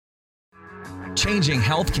Changing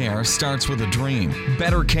healthcare starts with a dream.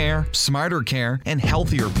 Better care, smarter care, and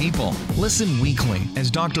healthier people. Listen weekly as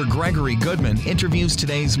Dr. Gregory Goodman interviews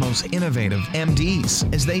today's most innovative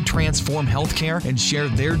MDs as they transform healthcare and share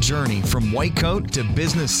their journey from white coat to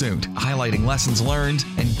business suit, highlighting lessons learned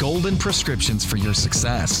and golden prescriptions for your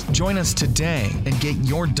success. Join us today and get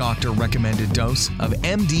your doctor-recommended dose of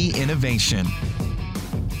MD innovation.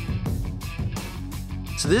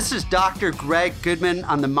 So this is Dr. Greg Goodman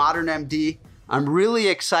on the Modern MD. I'm really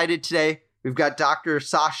excited today. We've got Dr.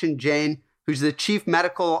 Sachin Jain, who's the Chief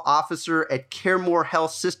Medical Officer at CareMore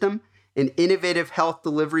Health System, an innovative health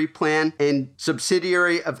delivery plan and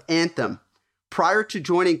subsidiary of Anthem. Prior to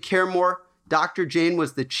joining CareMore, Dr. Jain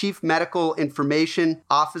was the Chief Medical Information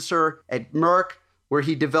Officer at Merck, where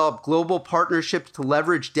he developed global partnerships to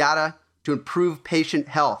leverage data to improve patient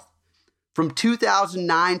health. From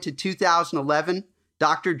 2009 to 2011,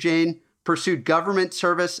 Dr. Jain pursued government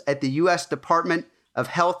service at the U.S. Department of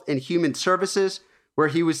Health and Human Services, where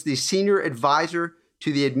he was the senior advisor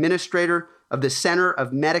to the administrator of the Center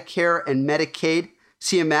of Medicare and Medicaid,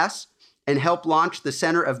 CMS, and helped launch the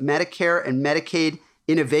Center of Medicare and Medicaid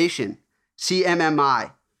Innovation,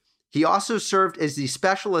 CMMI. He also served as the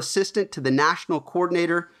special assistant to the National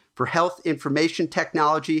Coordinator for Health Information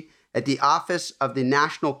Technology at the Office of the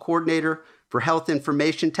National Coordinator for Health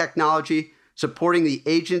Information Technology, supporting the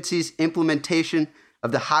agency's implementation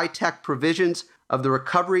of the high-tech provisions of the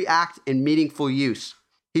Recovery Act and meaningful use.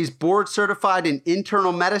 He's board certified in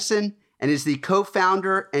internal medicine and is the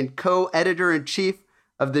co-founder and co-editor-in-chief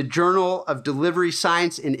of the Journal of Delivery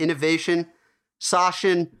Science and Innovation.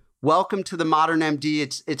 Sachin, welcome to the Modern MD.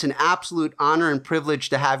 It's an absolute honor and privilege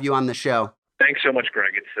to have you on the show. Thanks so much,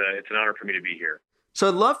 Greg. It's an honor for me to be here. So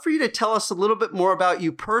I'd love for you to tell us a little bit more about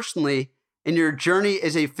you personally and your journey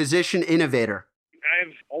as a physician innovator.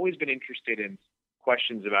 I've always been interested in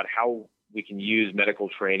questions about how we can use medical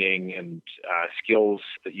training and skills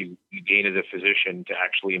that you gain as a physician to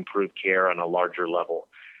actually improve care on a larger level.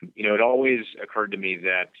 It always occurred to me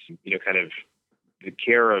that, kind of the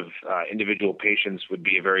care of individual patients would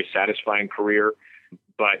be a very satisfying career,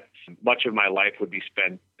 but much of my life would be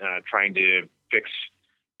spent trying to fix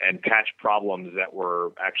and patch problems that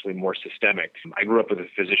were actually more systemic. I grew up with a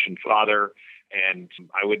physician father, and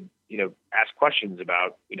I would, ask questions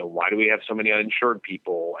about, why do we have so many uninsured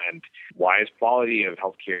people, and why is quality of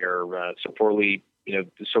healthcare so poorly,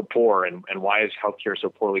 so poor, and why is healthcare so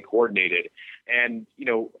poorly coordinated? And,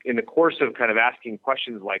 in the course of kind of asking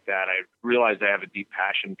questions like that, I realized I have a deep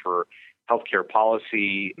passion for healthcare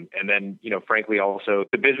policy, and then, frankly, also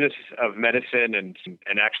the business of medicine and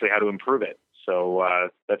actually how to improve it. So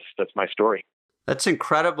that's my story. That's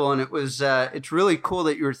incredible. And it's really cool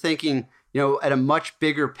that you were thinking, at a much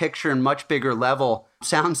bigger picture and much bigger level.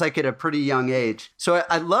 Sounds like at a pretty young age. So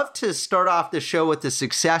I'd love to start off the show with a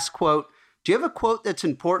success quote. Do you have a quote that's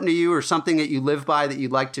important to you or something that you live by that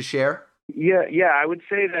you'd like to share? Yeah. I would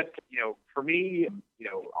say that, for me,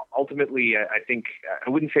 ultimately, I think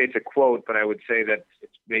I wouldn't say it's a quote, but I would say that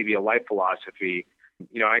it's maybe a life philosophy.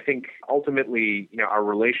 I think ultimately, our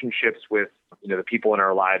relationships with, the people in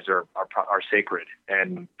our lives are sacred.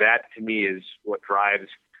 And that to me is what drives,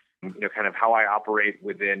 kind of how I operate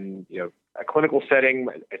within, a clinical setting.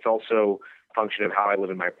 It's also a function of how I live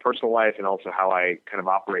in my personal life and also how I kind of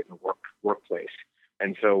operate in the workplace.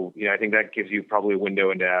 And so, I think that gives you probably a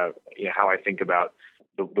window into how I think about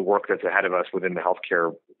the work that's ahead of us within the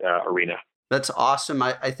healthcare arena. That's awesome.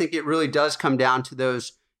 I think it really does come down to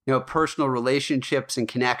those personal relationships and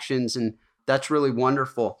connections, and that's really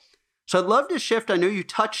wonderful. So I'd love to shift. I know you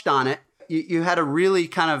touched on it. You had a really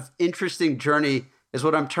kind of interesting journey, is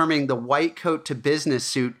what I'm terming the white coat to business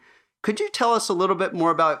suit. Could you tell us a little bit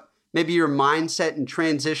more about maybe your mindset and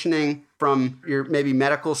transitioning from your maybe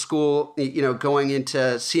medical school, going into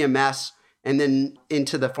CMS and then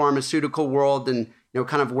into the pharmaceutical world, and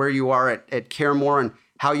kind of where you are at CareMore and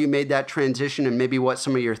how you made that transition, and maybe what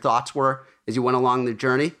some of your thoughts were as you went along the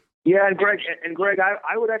journey? Yeah, and Greg,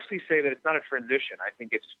 I would actually say that it's not a transition. I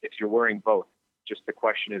think it's you're wearing both. Just the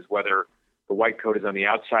question is whether the white coat is on the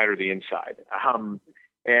outside or the inside.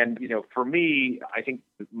 And for me, I think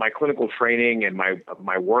my clinical training and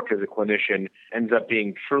my work as a clinician ends up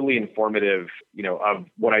being truly informative, of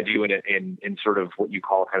what I do in sort of what you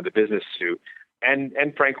call kind of the business suit, and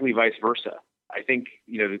frankly, vice versa. I think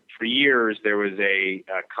for years there was a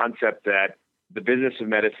concept that the business of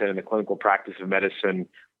medicine and the clinical practice of medicine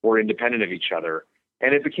were independent of each other.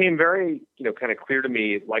 And it became very, kind of clear to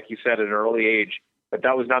me, like you said, at an early age,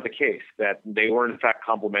 that was not the case, that they were in fact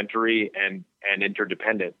complementary and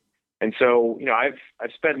interdependent. And so,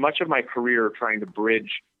 I've spent much of my career trying to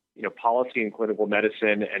bridge policy in clinical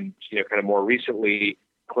medicine and, kind of more recently,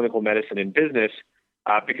 clinical medicine in business,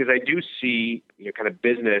 because I do see, kind of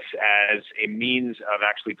business as a means of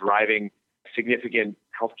actually driving significant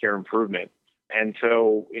healthcare improvement. And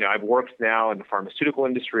so, I've worked now in the pharmaceutical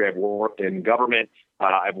industry. I've worked in government.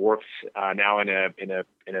 I've worked now in a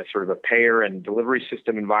sort of a payer and delivery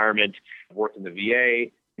system environment. I've worked in the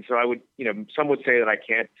VA. And so I would, some would say that I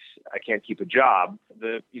can't keep a job.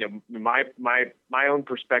 My own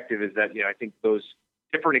perspective is that, I think those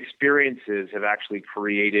different experiences have actually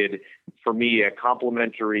created for me a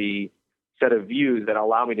complementary set of views that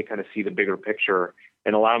allow me to kind of see the bigger picture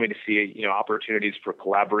and allow me to see, opportunities for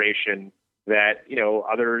collaboration that,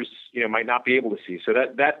 others, might not be able to see. So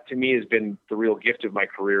that to me has been the real gift of my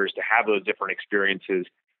career, is to have those different experiences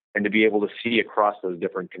and to be able to see across those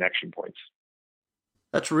different connection points.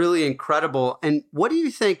 That's really incredible. And what do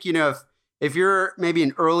you think, if you're maybe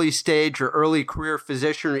an early stage or early career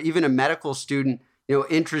physician or even a medical student,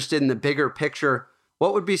 interested in the bigger picture,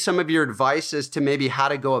 what would be some of your advice as to maybe how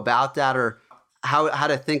to go about that, or how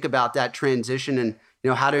to think about that transition, and,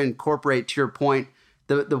 how to incorporate, to your point,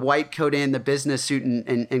 the white coat and the business suit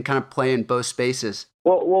and kind of play in both spaces?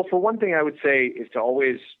 Well, for one thing, I would say is to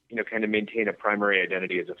always, kind of maintain a primary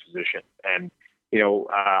identity as a physician. And,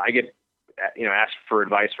 I get, asked for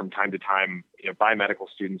advice from time to time, by medical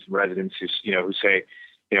students and residents who say,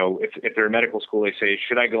 if they're in medical school, they say,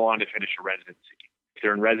 should I go on to finish a residency? If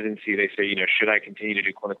they're in residency, they say, should I continue to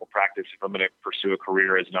do clinical practice if I'm going to pursue a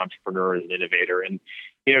career as an entrepreneur, as an innovator? And,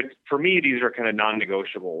 for me, these are kind of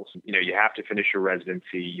non-negotiables. You have to finish your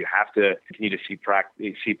residency. You have to continue to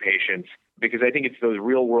see patients, because I think it's those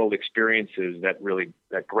real world experiences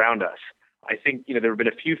that ground us. I think, there have been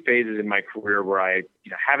a few phases in my career where I,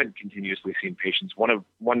 haven't continuously seen patients.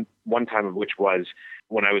 One time of which was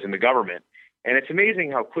when I was in the government. And it's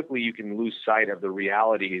amazing how quickly you can lose sight of the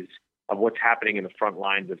realities of what's happening in the front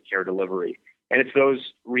lines of care delivery. And it's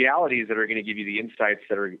those realities that are going to give you the insights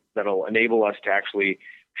that'll enable us to actually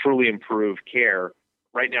truly improve care.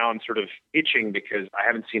 Right now, I'm sort of itching because I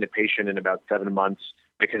haven't seen a patient in about 7 months,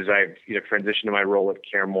 because I've transitioned to my role at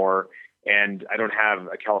CareMore, and I don't have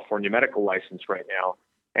a California medical license right now.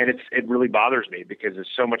 And it really bothers me, because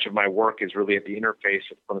so much of my work is really at the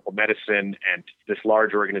interface of clinical medicine and this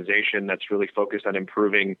large organization that's really focused on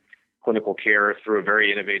improving clinical care through a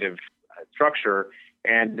very innovative structure.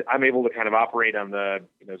 And I'm able to kind of operate on the,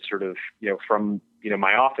 from,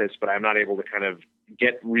 my office, but I'm not able to kind of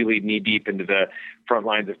get really knee deep into the front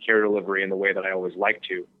lines of care delivery in the way that I always like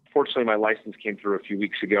to. Fortunately, my license came through a few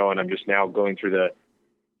weeks ago, and I'm just now going through the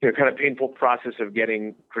kind of painful process of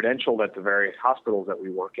getting credentialed at the various hospitals that we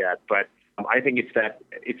work at. But I think it's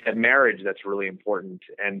that marriage that's really important.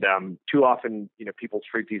 And too often, people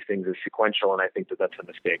treat these things as sequential, and I think that's a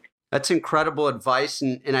mistake. That's incredible advice.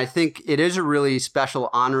 And I think it is a really special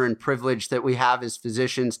honor and privilege that we have as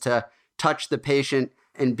physicians to touch the patient,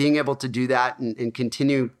 and being able to do that and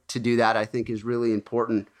continue to do that, I think, is really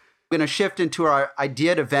important. We're going to shift into our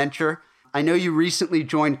idea to venture. I know you recently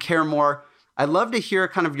joined CareMore. I'd love to hear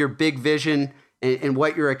kind of your big vision and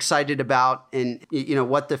what you're excited about, and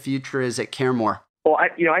what the future is at CareMore. Well,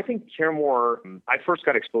 I think CareMore, I first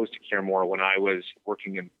got exposed to CareMore when I was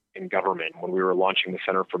working in government, when we were launching the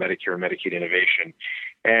Center for Medicare and Medicaid Innovation.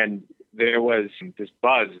 And there was this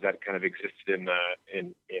buzz that kind of existed in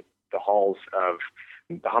the halls of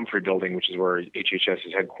the Humphrey Building, which is where HHS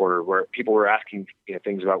is headquartered, where people were asking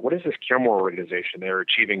things about, what is this CareMore organization? They're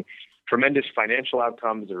achieving tremendous financial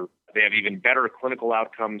outcomes, or they have even better clinical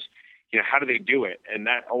outcomes. How do they do it? And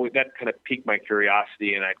that kind of piqued my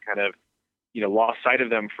curiosity, and I kind of, lost sight of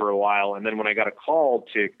them for a while. And then when I got a call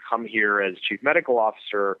to come here as chief medical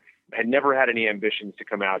officer, I had never had any ambitions to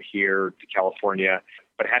come out here to California,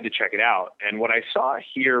 but had to check it out. And what I saw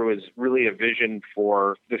here was really a vision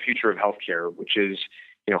for the future of healthcare, which is,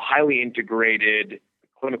 highly integrated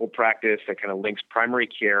clinical practice that kind of links primary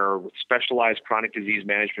care with specialized chronic disease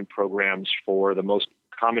management programs for the most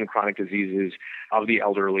common chronic diseases of the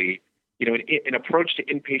elderly. An approach to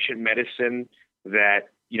inpatient medicine that,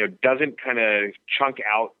 doesn't kind of chunk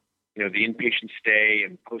out, the inpatient stay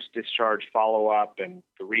and post-discharge follow-up and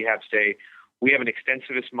the rehab stay. We have an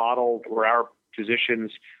extensivist model where our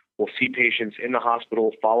physicians will see patients in the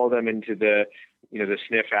hospital, follow them into the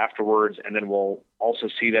SNF afterwards, and then we'll also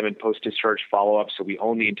see them in post-discharge follow-up. So we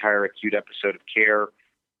own the entire acute episode of care.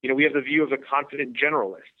 We have the view of the confident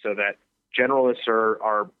generalist, so that generalists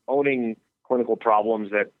are owning clinical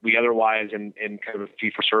problems that we otherwise in kind of a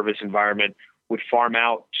fee-for-service environment would farm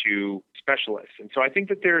out to specialists. And so I think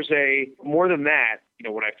that there's more than that,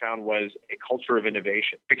 what I found was a culture of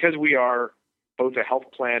innovation. Because we are both a health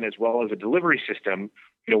plan as well as a delivery system,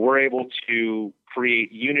 we're able to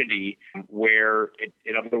create unity where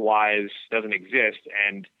it otherwise doesn't exist.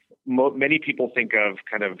 And many people think of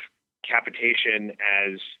kind of capitation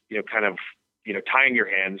as, tying your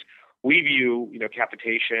hands. We view,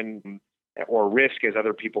 capitation or risk, as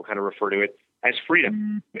other people kind of refer to it, as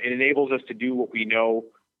freedom. It enables us to do what we know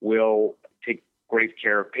will take great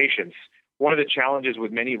care of patients. One of the challenges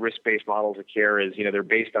with many risk-based models of care is, they're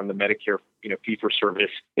based on the Medicare, fee-for-service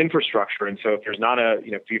infrastructure. And so if there's not a,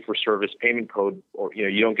 fee-for-service payment code, or,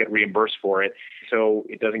 you don't get reimbursed for it, so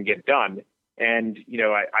it doesn't get done. And,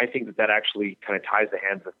 I think that actually kind of ties the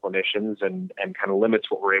hands of clinicians and kind of limits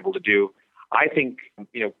what we're able to do. I think,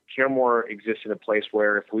 CareMore exists in a place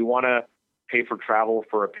where if we want to pay for travel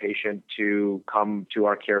for a patient to come to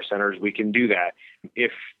our care centers, we can do that.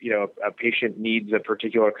 If, a patient needs a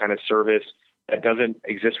particular kind of service that doesn't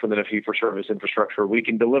exist within a fee-for-service infrastructure, we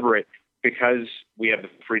can deliver it because we have the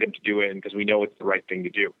freedom to do it and because we know it's the right thing to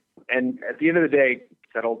do. And at the end of the day,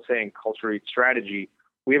 that old saying, culture eats strategy,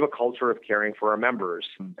 we have a culture of caring for our members.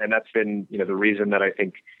 And that's been, the reason that I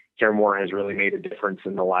think CareMore has really made a difference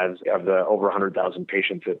in the lives of the over 100,000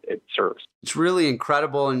 patients it serves. It's really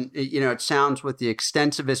incredible. And, it sounds with the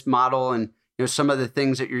extensivist model and, some of the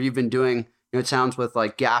things that you're even doing, it sounds with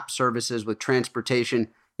like gap services, with transportation,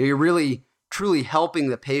 you're really truly helping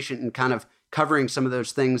the patient and kind of covering some of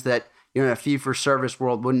those things that, in a fee-for-service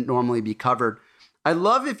world wouldn't normally be covered. I'd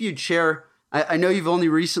love if you'd share, I know you've only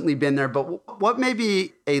recently been there, but what may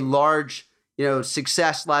be a large,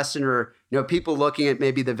 success lesson or, people looking at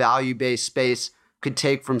maybe the value-based space could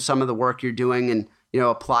take from some of the work you're doing and,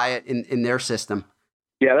 apply it in their system?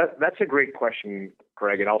 Yeah, that's a great question,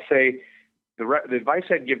 Greg. And I'll say the advice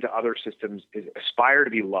I'd give to other systems is aspire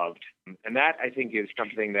to be loved. And that, I think, is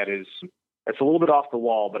something that's a little bit off the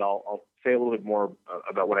wall, but I'll say a little bit more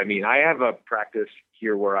about what I mean. I have a practice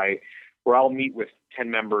here where I'll meet with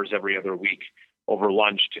 10 members every other week over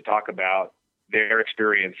lunch to talk about their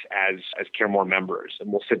experience as CareMore members. And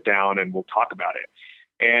we'll sit down and we'll talk about it.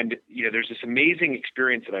 And, there's this amazing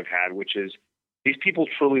experience that I've had, which is these people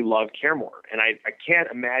truly love CareMore. And I can't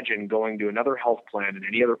imagine going to another health plan in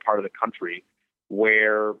any other part of the country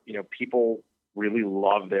where, people really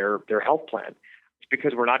love their health plan. It's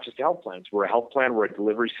because we're not just health plans. We're a health plan, we're a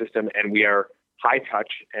delivery system, and we are high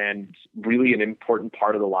touch and really an important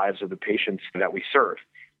part of the lives of the patients that we serve.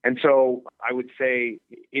 And so I would say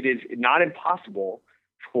it is not impossible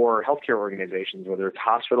for healthcare organizations, whether it's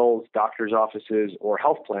hospitals, doctors' offices, or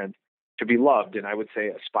health plans, to be loved. And I would say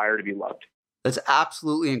aspire to be loved. That's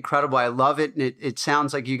absolutely incredible. I love it. And it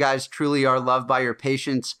sounds like you guys truly are loved by your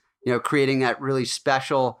patients, creating that really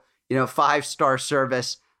special, 5-star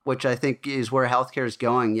service, which I think is where healthcare is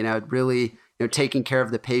going, really, taking care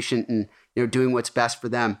of the patient and, doing what's best for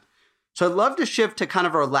them. So I'd love to shift to kind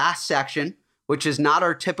of our last section, which is not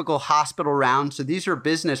our typical hospital round. So these are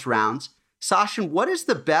business rounds. Sachin, what is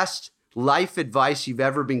the best life advice you've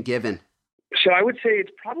ever been given? So I would say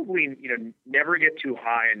it's probably, never get too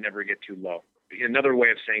high and never get too low. Another way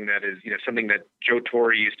of saying that is, something that Joe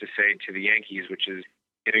Torre used to say to the Yankees, which is,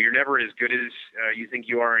 you're never as good as you think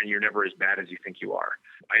you are, and you're never as bad as you think you are.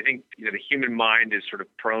 I think, the human mind is sort of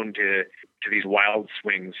prone to these wild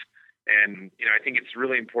swings. And, I think it's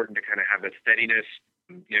really important to kind of have that steadiness,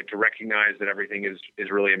 to recognize that everything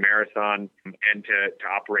is really a marathon and to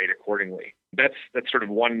operate accordingly. That's sort of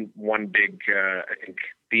one big, I think,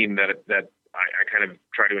 theme that I kind of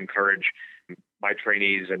try to encourage my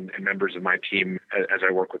trainees and members of my team as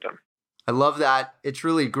I work with them. I love that. It's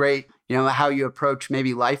really great, how you approach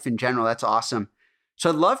maybe life in general. That's awesome. So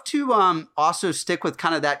I'd love to also stick with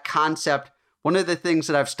kind of that concept. One of the things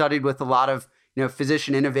that I've studied with a lot of,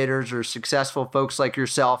 physician innovators or successful folks like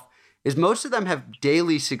yourself is most of them have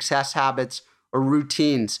daily success habits or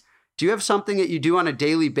routines. Do you have something that you do on a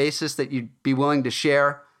daily basis that you'd be willing to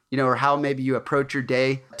share, or how maybe you approach your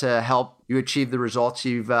day to help you achieve the results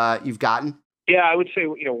you've gotten? Yeah, I would say,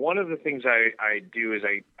 one of the things I do is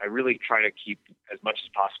I really try to keep as much as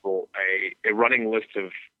possible a running list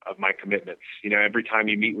of my commitments. Every time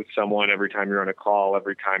you meet with someone, every time you're on a call,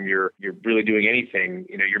 every time you're really doing anything,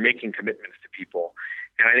 you're making commitments to people.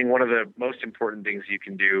 And I think one of the most important things you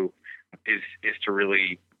can do is to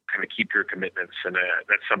really kind of keep your commitments. And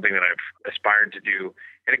that's something that I've aspired to do.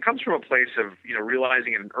 And it comes from a place of,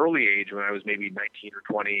 realizing at an early age when I was maybe 19 or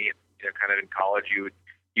 20, kind of in college,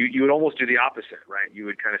 you would almost do the opposite, right? You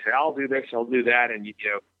would kind of say, I'll do this, I'll do that. And,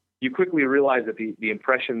 you quickly realize that the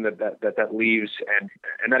impression that leaves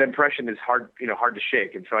and that impression is hard to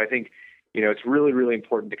shake. And so I think, it's really, really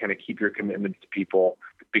important to kind of keep your commitments to people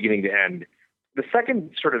beginning to end. The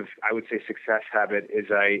second sort of, I would say, success habit is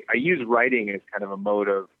I use writing as kind of a mode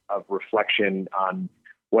of reflection on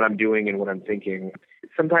what I'm doing and what I'm thinking.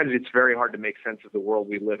 Sometimes it's very hard to make sense of the world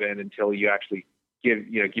we live in until you actually give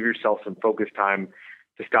yourself some focus time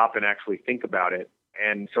to stop and actually think about it.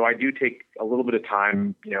 And so I do take a little bit of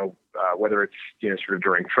time, whether it's, sort of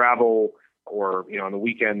during travel or, on the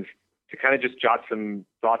weekends, to kind of just jot some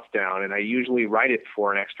thoughts down. And I usually write it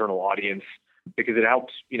for an external audience because it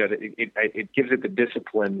helps, it gives it the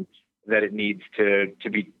discipline that it needs to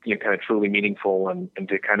be, kind of truly meaningful and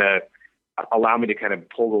to kind of allow me to kind of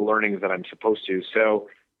pull the learnings that I'm supposed to. So,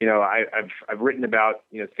 I've written about,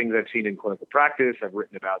 things I've seen in clinical practice. I've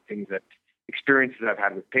written about experiences I've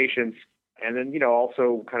had with patients. And then,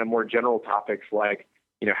 also kind of more general topics like,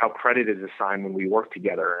 how credit is assigned when we work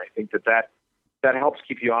together. And I think that helps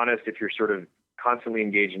keep you honest if you're sort of constantly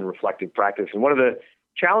engaged in reflective practice. And one of the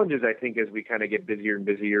challenges, I think, as we kind of get busier and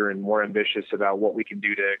busier and more ambitious about what we can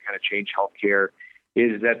do to kind of change healthcare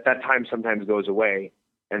is that time sometimes goes away.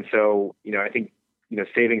 And so, I think,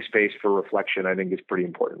 saving space for reflection, I think, is pretty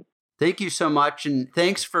important. Thank you so much. And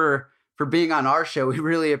thanks for being on our show. We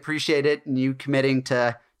really appreciate it and you committing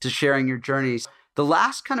to sharing your journeys. The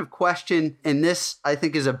last kind of question, and this I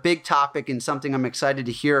think is a big topic and something I'm excited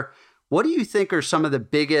to hear. What do you think are some of the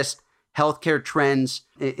biggest healthcare trends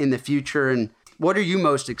in the future? And what are you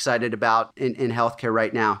most excited about in healthcare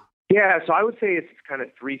right now? Yeah, so I would say it's kind of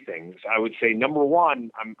three things. I would say, number one,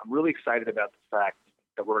 I'm really excited about the fact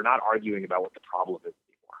that we're not arguing about what the problem is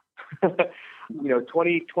anymore.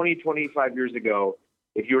 25 years ago,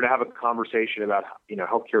 if you were to have a conversation about,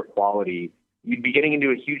 healthcare quality, you'd be getting into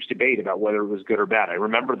a huge debate about whether it was good or bad. I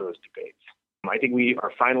remember those debates. I think we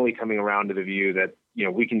are finally coming around to the view that,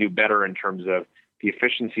 we can do better in terms of the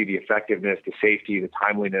efficiency, the effectiveness, the safety, the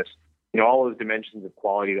timeliness, all those dimensions of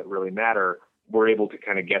quality that really matter. We're able to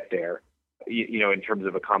kind of get there, in terms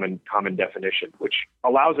of a common definition, which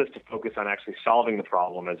allows us to focus on actually solving the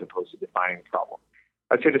problem as opposed to defining the problem.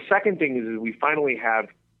 I'd say the second thing is we finally have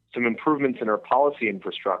some improvements in our policy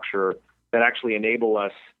infrastructure that actually enable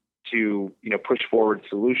us to, push forward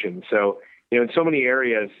solutions. So, in so many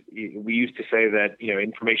areas, we used to say that,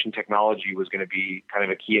 information technology was going to be kind of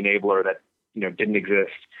a key enabler that, didn't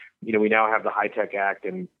exist. We now have the HITECH Act,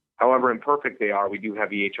 and however imperfect they are, we do have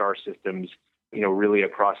EHR systems, really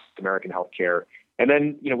across American healthcare. And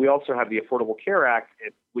then, we also have the Affordable Care Act,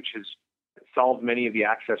 which has solved many of the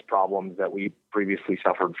access problems that we previously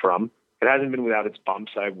suffered from. It hasn't been without its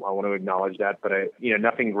bumps. I want to acknowledge that, but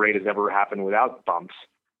nothing great has ever happened without bumps.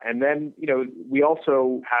 And then, we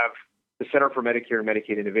also have the Center for Medicare and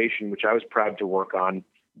Medicaid Innovation, which I was proud to work on,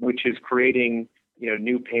 which is creating,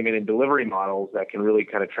 new payment and delivery models that can really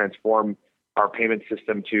kind of transform our payment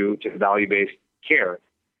system to value-based care.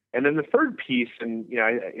 And then the third piece,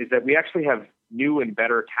 is that we actually have new and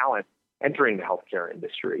better talent entering the healthcare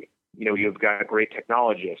industry. You've got great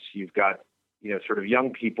technologists, you've got, sort of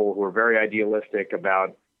young people who are very idealistic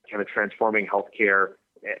about kind of transforming healthcare.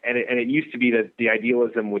 And it used to be that the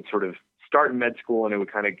idealism would sort of start in med school and it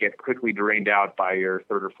would kind of get quickly drained out by your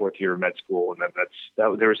third or fourth year of med school. And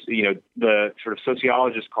then there's, the sort of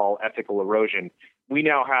sociologists call ethical erosion. We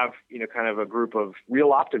now have, kind of a group of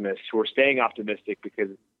real optimists who are staying optimistic because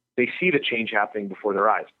they see the change happening before their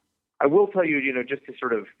eyes. I will tell you, just to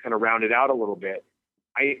sort of kind of round it out a little bit,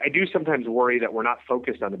 I do sometimes worry that we're not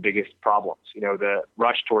focused on the biggest problems. The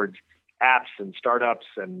rush towards apps and startups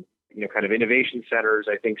and, kind of innovation centers,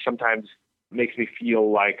 I think sometimes makes me feel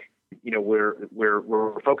like,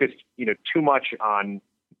 we're focused, too much on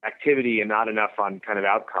activity and not enough on kind of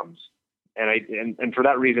outcomes. And for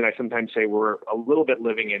that reason, I sometimes say we're a little bit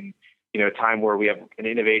living in, a time where we have an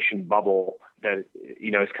innovation bubble that,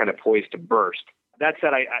 is kind of poised to burst. That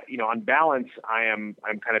said, on balance, I'm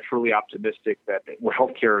kind of truly optimistic that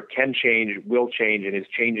healthcare can change, will change, and is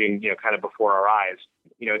changing, kind of before our eyes.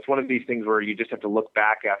 It's one of these things where you just have to look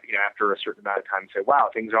back at, after a certain amount of time and say, wow,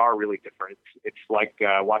 things are really different. It's like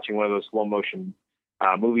watching one of those slow motion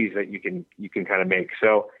movies that you can kind of make.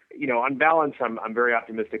 So, on balance, I'm very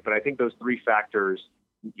optimistic, but I think those three factors,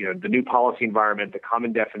 the new policy environment, the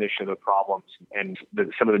common definition of the problems, and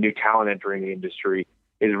some of the new talent entering the industry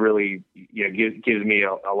is really, gives me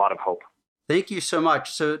a lot of hope. Thank you so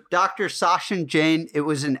much. So Dr. Sachin Jain, it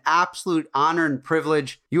was an absolute honor and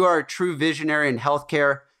privilege. You are a true visionary in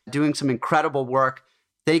healthcare, doing some incredible work.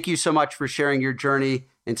 Thank you so much for sharing your journey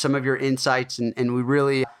and some of your insights. And we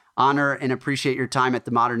really honor and appreciate your time at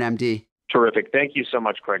the Modern MD. Terrific. Thank you so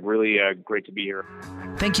much, Craig. Really great to be here.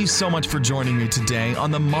 Thank you so much for joining me today on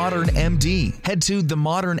The Modern MD. Head to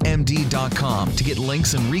themodernmd.com to get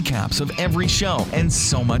links and recaps of every show and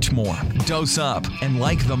so much more. Dose up and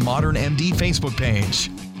like The Modern MD Facebook page.